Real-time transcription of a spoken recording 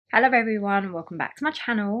Hello everyone, welcome back to my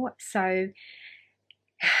channel. So,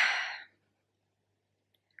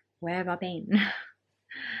 where have I been?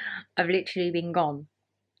 I've literally been gone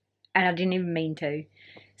and I didn't even mean to.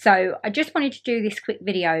 So I just wanted to do this quick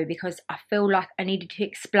video because I feel like I needed to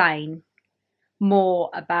explain more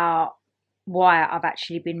about why I've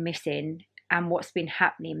actually been missing and what's been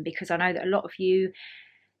happening, because I know that a lot of you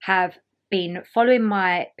have been following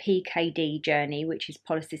my PKD journey, which is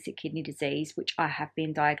polycystic kidney disease, which I have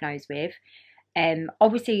been diagnosed with.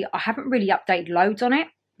 Obviously I haven't really updated loads on it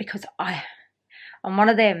because I'm one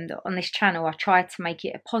of them that on this channel I try to make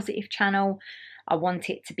it a positive channel. I want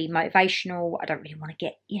it to be motivational. I don't really want to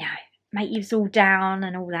get, make you all down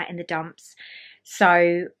and all that in the dumps. So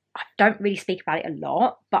I don't really speak about it a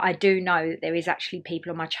lot, but I do know that there is actually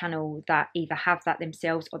people on my channel that either have that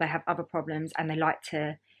themselves or they have other problems and they like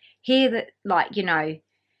to hear that, like,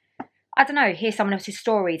 I don't know, hear someone else's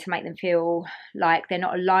story to make them feel like they're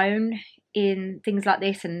not alone in things like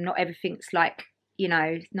this, and not everything's like,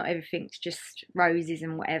 not everything's just roses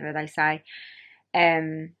and whatever they say,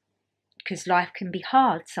 because life can be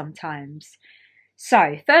hard sometimes.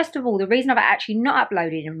 So first of all, the reason I've actually not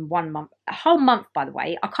uploaded in 1 month, a whole month by the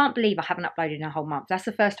way, I can't believe I haven't uploaded in a whole month. That's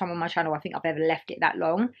the first time on my channel I think I've ever left it that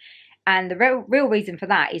long. And the real reason for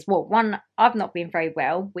that is, well, one, I've not been very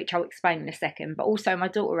well, which I'll explain in a second, but also my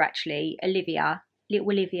daughter actually, little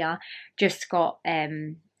Olivia, just got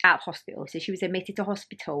out of hospital. So she was admitted to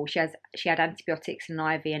hospital. She had antibiotics and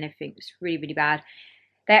an IV and everything. It was really, really bad.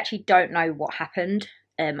 They actually don't know what happened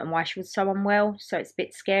and why she was so unwell, so it's a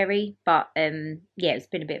bit scary. But yeah, it's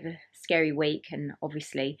been a bit of a scary week, and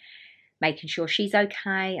obviously making sure she's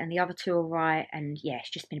okay and the other two are right, and yeah, it's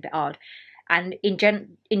just been a bit hard. And in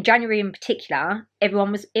January in particular,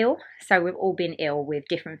 everyone was ill. So we've all been ill with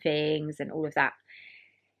different things and all of that.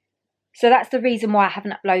 So that's the reason why I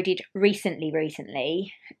haven't uploaded recently.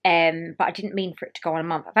 But I didn't mean for it to go on a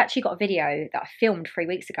month. I've actually got a video that I filmed 3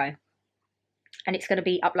 weeks ago, and it's going to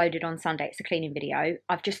be uploaded on Sunday. It's a cleaning video.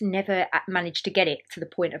 I've just never managed to get it to the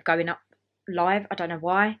point of going up live. I don't know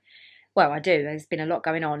why. Well, I do. There's been a lot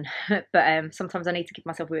going on. But sometimes I need to give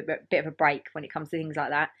myself a bit of a break when it comes to things like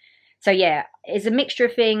that. So yeah, it's a mixture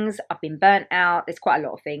of things. I've been burnt out. There's quite a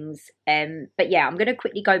lot of things. But yeah, I'm going to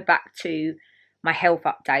quickly go back to my health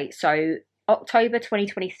update. So October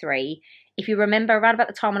 2023, if you remember, around about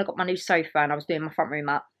the time when I got my new sofa and I was doing my front room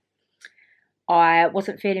up, I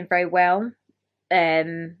wasn't feeling very well.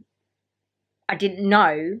 I didn't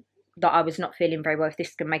know that I was not feeling very well, if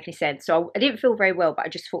this can make any sense. So I didn't feel very well, but I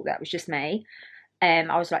just thought that was just me.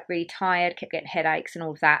 I was like really tired, kept getting headaches and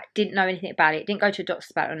all of that. Didn't know anything about it. Didn't go to a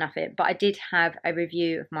doctor's about it or nothing. But I did have a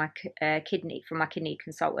review of my kidney from my kidney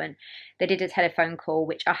consultant. They did a telephone call,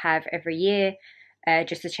 which I have every year,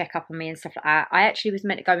 just to check up on me and stuff like that. I actually was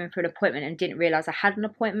meant to go in for an appointment and didn't realise I had an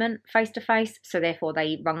appointment face to face. So therefore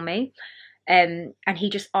they rung me. And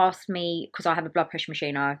he just asked me, because I have a blood pressure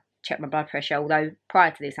machine, I check my blood pressure. Although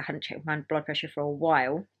prior to this, I hadn't checked my blood pressure for a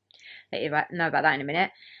while. Let you know about that in a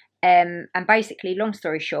minute. And basically, long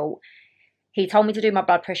story short, he told me to do my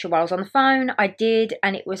blood pressure while I was on the phone. I did,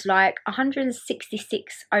 and it was like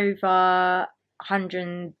 166 over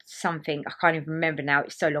 100 something. I can't even remember now.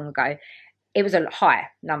 It's so long ago. It was a high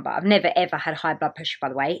number. I've never ever had high blood pressure, by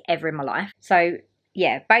the way, ever in my life. So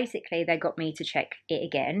yeah, basically they got me to check it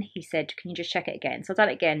again. He said, can you just check it again? So I done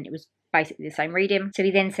it again. It was basically the same reading. So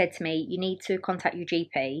he then said to me, you need to contact your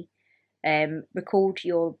GP. Record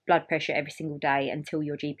your blood pressure every single day until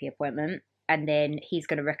your GP appointment, and then he's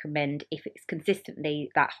going to recommend, if it's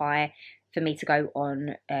consistently that high, for me to go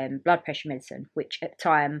on blood pressure medicine, which at the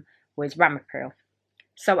time was Ramipril.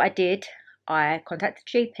 So I did. I contacted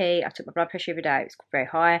GP. I took my blood pressure every day. It was very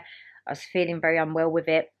high. I was feeling very unwell with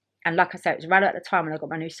it. And like I said, it was right at the time when I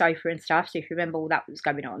got my new sofa and stuff. So if you remember all that was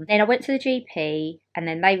going on. Then I went to the GP, and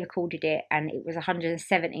then they recorded it, and it was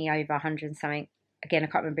 170 over 100 and something. Again, I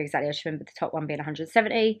can't remember exactly. I just remember the top one being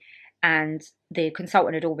 170. And the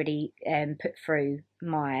consultant had already put through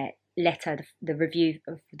my letter, the review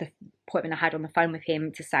of the appointment I had on the phone with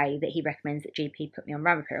him, to say that he recommends that GP put me on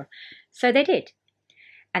Ramipril. So they did.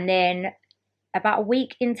 And then about a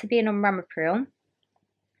week into being on Ramipril,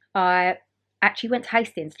 I actually went to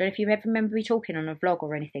Hastings. I don't know if you ever remember me talking on a vlog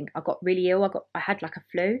or anything. I got really ill. I had like a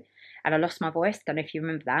flu and I lost my voice. Don't know if you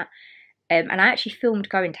remember that. And I actually filmed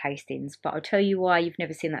going to Hastings, but I'll tell you why. You've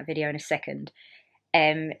never seen that video in a second.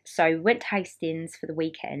 So went to Hastings for the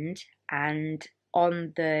weekend, and went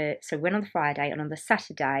on the Friday, and on the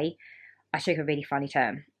Saturday, I took a really funny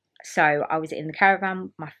turn. So I was in the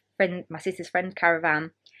caravan, my sister's friend's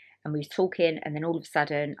caravan, and we was talking, and then all of a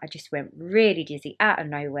sudden, I just went really dizzy out of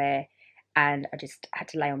nowhere, and I just had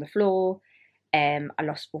to lay on the floor. I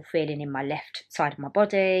lost all feeling in my left side of my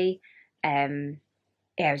body.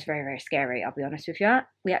 Yeah, it was very, very scary, I'll be honest with you.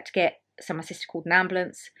 We had to so my sister called an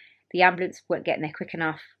ambulance. The ambulance weren't getting there quick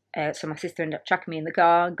enough. So my sister ended up chucking me in the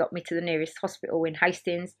car and got me to the nearest hospital in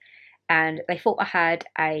Hastings. And they thought I had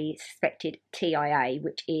a suspected TIA,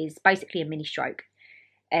 which is basically a mini stroke.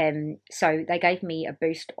 So they gave me a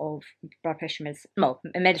boost of blood pressure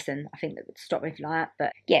medicine, I think, that would stop anything like that.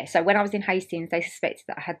 But yeah, so when I was in Hastings, they suspected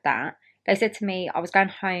that I had that. They said to me, I was going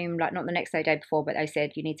home, like not the next day, day before, but they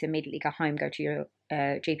said, you need to immediately go home, go to your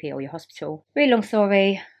GP or your hospital. Really long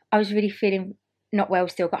story. I was really feeling not well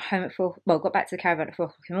still. Got home at got back to the caravan at 4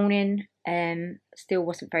 o'clock in the morning. Still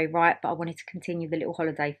wasn't very right, but I wanted to continue the little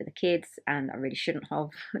holiday for the kids, and I really shouldn't have,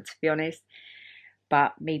 to be honest.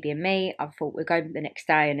 But me being me, I thought we'd go the next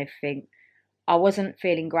day and everything. I wasn't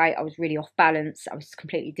feeling great. I was really off balance. I was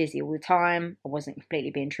completely dizzy all the time. I wasn't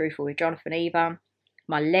completely being truthful with Jonathan either.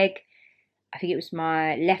 My leg, I think it was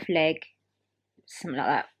my left leg, something like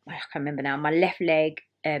that. I can't remember now. My left leg,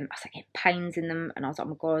 I was like getting pains in them, and I was like,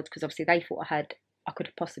 oh my god, because obviously they thought I could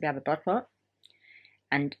have possibly had a blood clot,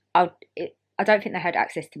 and I don't think they had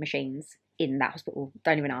access to machines in that hospital.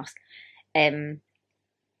 Don't even ask.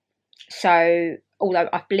 So although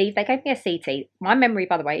I believe they gave me a CT, my memory,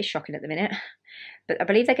 by the way, is shocking at the minute, but I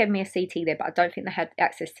believe they gave me a CT there, but I don't think they had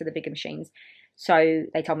access to the bigger machines. So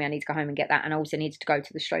they told me I need to go home and get that, and I also needed to go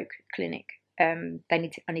to the stroke clinic. I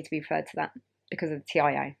need to be referred to that because of the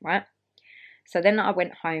TIA, right? So then I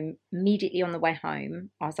went home. Immediately on the way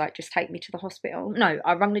home, I was like, just take me to the hospital. No,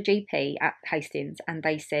 I rang the GP at Hastings, and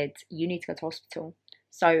they said, you need to go to hospital.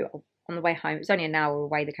 So on the way home, it was only an hour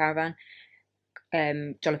away, the caravan.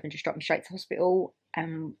 Jonathan just dropped me straight to hospital.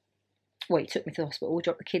 He took me to the hospital,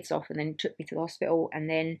 dropped the kids off, and then took me to the hospital. And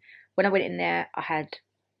then when I went in there, I had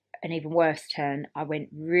an even worse turn. I went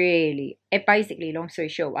basically, long story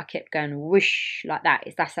short, I kept going whoosh like that.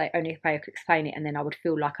 That's the only way I could explain it. And then I would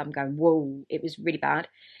feel like I'm going, whoa, it was really bad.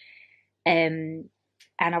 And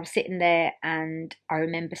I was sitting there, and I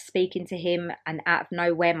remember speaking to him, and out of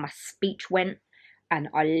nowhere, my speech went, and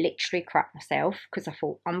I literally crapped myself because I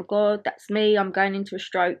thought, oh my god, that's me, I'm going into a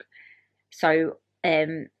stroke. So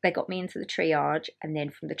they got me into the triage, and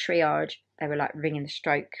then from the triage, they were like ringing the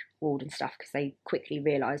stroke ward and stuff because they quickly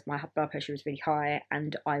realised my blood pressure was really high,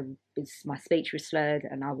 and my speech was slurred,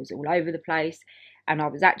 and I was all over the place. And I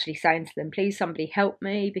was actually saying to them, please somebody help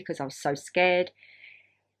me, because I was so scared.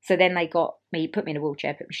 So then they put me in a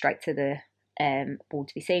wheelchair, put me straight to the ward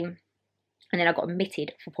to be seen. And then I got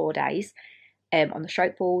admitted for 4 days on the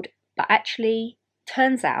stroke ward. But actually,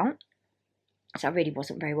 turns out, so I really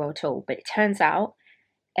wasn't very well at all, but it turns out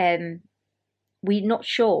we're not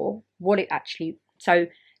sure what it actually, so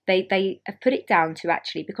they have put it down to,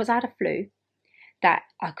 actually, because I had a flu, that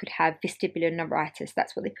I could have vestibular neuritis.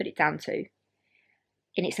 That's what they put it down to.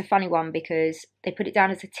 And it's a funny one because they put it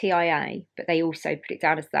down as a TIA, but they also put it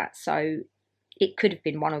down as that. So it could have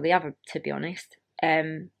been one or the other, to be honest,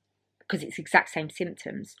 because it's exact same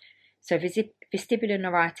symptoms. So vestibular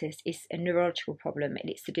neuritis is a neurological problem, and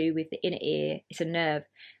it's to do with the inner ear. It's a nerve,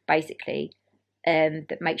 basically,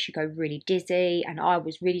 that makes you go really dizzy. And I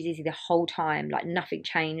was really dizzy the whole time, like nothing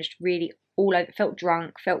changed, really all over, felt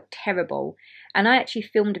drunk, felt terrible. And I actually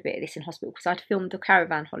filmed a bit of this in hospital because I'd filmed the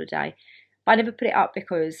caravan holiday. But I never put it up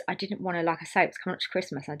because I didn't want to, like I say, it was coming up to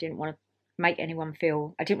Christmas. I didn't want to make anyone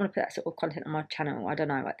feel, I didn't want to put that sort of content on my channel. I don't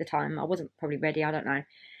know, at the time. I wasn't probably ready, I don't know.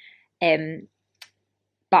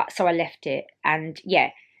 But so I left it, and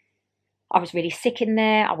yeah, I was really sick in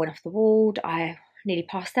there. I went off the ward. I nearly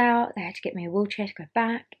passed out. They had to get me a wheelchair to go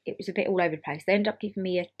back. It was a bit all over the place. They ended up giving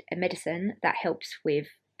me a medicine that helps with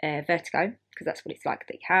vertigo, because that's what it's like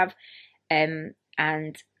that you have.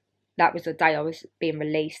 And that was the day I was being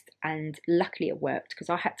released, and luckily it worked because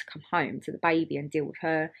I had to come home to the baby and deal with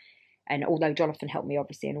her. And although Jonathan helped me,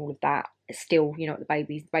 obviously, and all of that, still, you know, the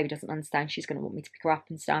baby doesn't understand. She's going to want me to pick her up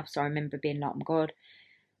and stuff. So I remember being like, oh my God.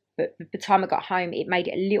 But by the time I got home, it made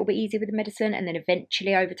it a little bit easier with the medicine. And then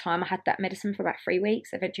eventually, over time, I had that medicine for about 3 weeks.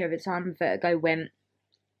 Eventually, over time, vertigo went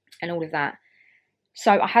and all of that.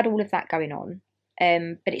 So I had all of that going on.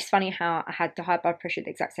 But it's funny how I had the high blood pressure at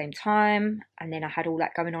the exact same time, and then I had all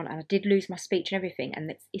that going on, and I did lose my speech and everything.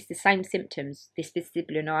 And it's the same symptoms, this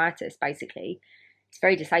vestibular neuritis, basically. It's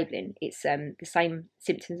very disabling. It's the same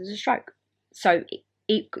symptoms as a stroke. So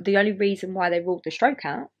the only reason why they ruled the stroke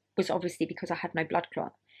out was obviously because I had no blood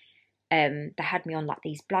clot. They had me on like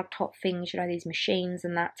these blood clot things, you know, these machines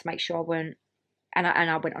and that, to make sure I weren't, and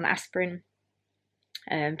I went on aspirin,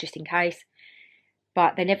 just in case.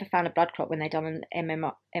 But they never found a blood clot when they done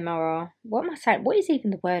an MRR. What am I saying? What is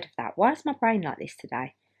even the word of that? Why is my brain like this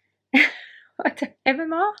today?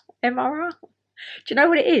 MMR? MRR? Do you know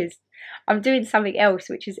what it is? I'm doing something else,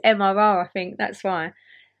 which is MRR, I think. That's why.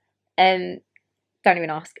 Don't even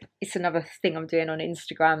ask. It's another thing I'm doing on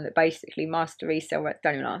Instagram that basically master resale.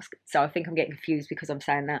 Don't even ask. So I think I'm getting confused because I'm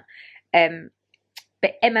saying that.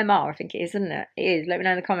 But MMR, I think it is, isn't it? It is. Let me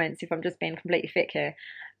know in the comments if I'm just being completely thick here.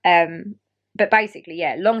 But basically,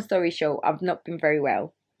 yeah, long story short, I've not been very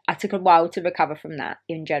well. I took a while to recover from that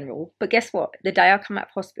in general. But guess what? The day I come out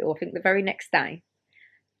of hospital, I think the very next day,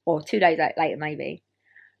 or 2 days later maybe,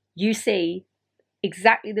 you see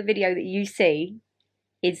exactly the video that you see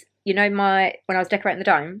is, you know, when I was decorating the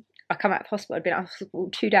dome, I come out of hospital, I'd been out of hospital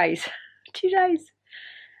 2 days. 2 days.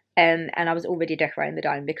 And I was already decorating the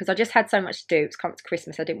dome because I just had so much to do. It's come to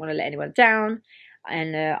Christmas. I didn't want to let anyone down.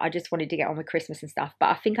 And I just wanted to get on with Christmas and stuff. But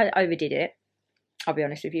I think I overdid it. I'll be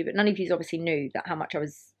honest with you. But none of you obviously knew how much I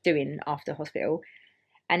was doing after hospital.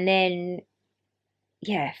 And then,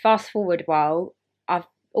 yeah, fast forward a while. I've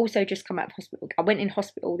also just come out of hospital. I went in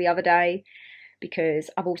hospital the other day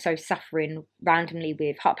because I'm also suffering randomly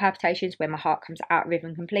with heart palpitations where my heart comes out of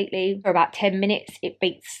rhythm completely. For about 10 minutes, it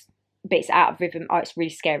beats out of rhythm. Oh, it's really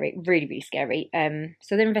scary, really, really scary.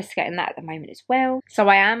 So they're investigating that at the moment as well. So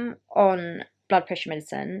I am on blood pressure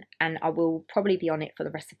medicine and I will probably be on it for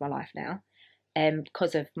the rest of my life now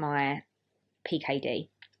because of my PKD.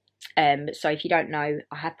 So if you don't know,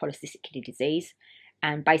 I have polycystic kidney disease,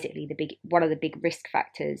 and basically one of the big risk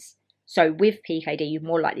factors. So with PKD, you're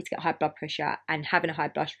more likely to get high blood pressure, and having a high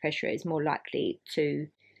blood pressure is more likely to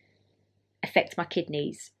affect my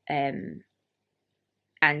kidneys, and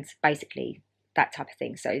basically that type of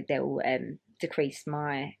thing. So they'll decrease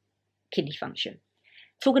my kidney function.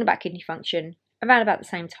 Talking about kidney function, around about the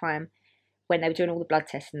same time when they were doing all the blood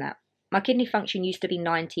tests and that, my kidney function used to be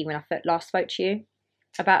 90 when I last spoke to you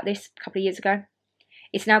about this a couple of years ago.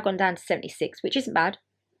 It's now gone down to 76, which isn't bad.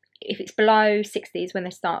 If it's below 60 is when they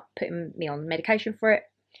start putting me on medication for it.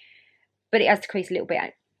 But it has decreased a little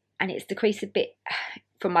bit, and it's decreased a bit.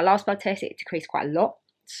 From my last blood test, it decreased quite a lot.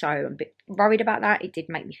 So I'm a bit worried about that. It did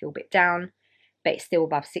make me feel a bit down, but it's still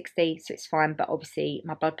above 60, so it's fine. But obviously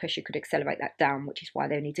my blood pressure could accelerate that down, which is why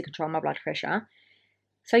they need to control my blood pressure.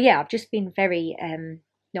 So yeah, I've just been very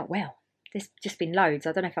not well. There's just been loads.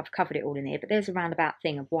 I don't know if I've covered it all in here, but there's a roundabout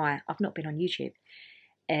thing of why I've not been on YouTube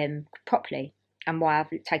properly and why I've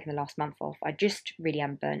taken the last month off. I just really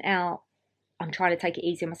am burnt out. I'm trying to take it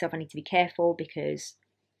easy on myself. I need to be careful because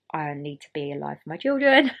I need to be alive for my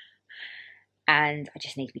children and I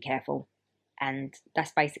just need to be careful. And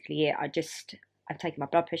that's basically it. I've taken my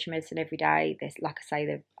blood pressure medicine every day. There's, like I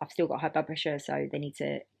say, I've still got high blood pressure, so they need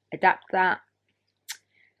to adapt that.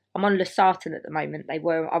 I'm on losartan at the moment. I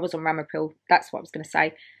was on Ramipril. That's what I was going to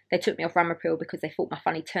say. They took me off Ramipril because they thought my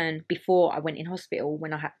funny turn before I went in hospital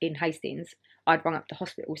when in Hastings. I'd rung up the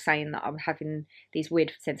hospital saying that I was having these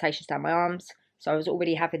weird sensations down my arms. So I was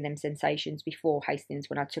already having them sensations before Hastings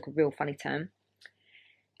when I took a real funny turn.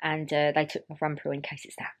 And they took me off Ramipril in case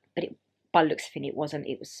it's that. But by the looks of it, it wasn't.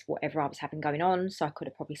 It was whatever I was having going on. So I could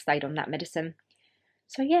have probably stayed on that medicine.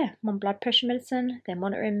 So yeah, I'm on blood pressure medicine. They're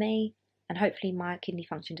monitoring me. And hopefully my kidney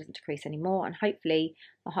function doesn't decrease anymore. And hopefully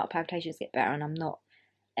my heart palpitations get better and I'm not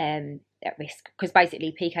at risk. Because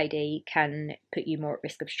basically PKD can put you more at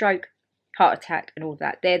risk of stroke, heart attack and all of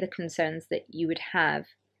that. They're the concerns that you would have.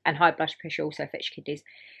 And high blood pressure also affects your kidneys.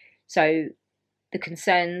 So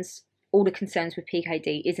all the concerns with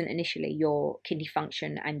PKD isn't initially your kidney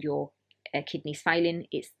function and your kidneys failing.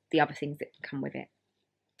 It's the other things that can come with it.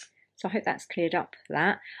 So I hope that's cleared up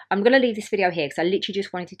that. I'm going to leave this video here because I literally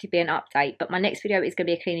just wanted it to be an update. But my next video is going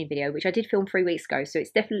to be a cleaning video, which I did film 3 weeks ago. So it's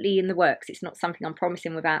definitely in the works. It's not something I'm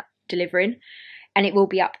promising without delivering. And it will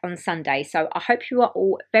be up on Sunday. So I hope you are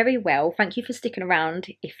all very well. Thank you for sticking around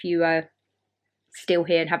if you are still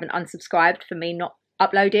here and haven't unsubscribed for me not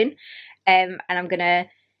uploading. And I'm going to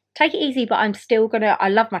take it easy, but I'm still going to, I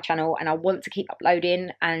love my channel and I want to keep uploading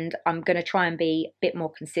and I'm going to try and be a bit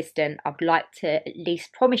more consistent. I'd like to at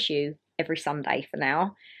least promise you every Sunday for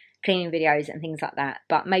now, cleaning videos and things like that.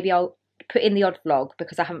 But maybe I'll put in the odd vlog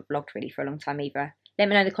because I haven't vlogged really for a long time either. Let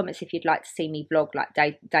me know in the comments if you'd like to see me vlog like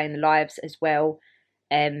day in the lives as well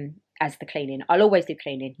as the cleaning. I'll always do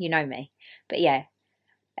cleaning, you know me. But yeah,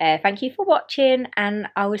 thank you for watching and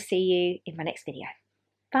I will see you in my next video.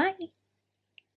 Bye.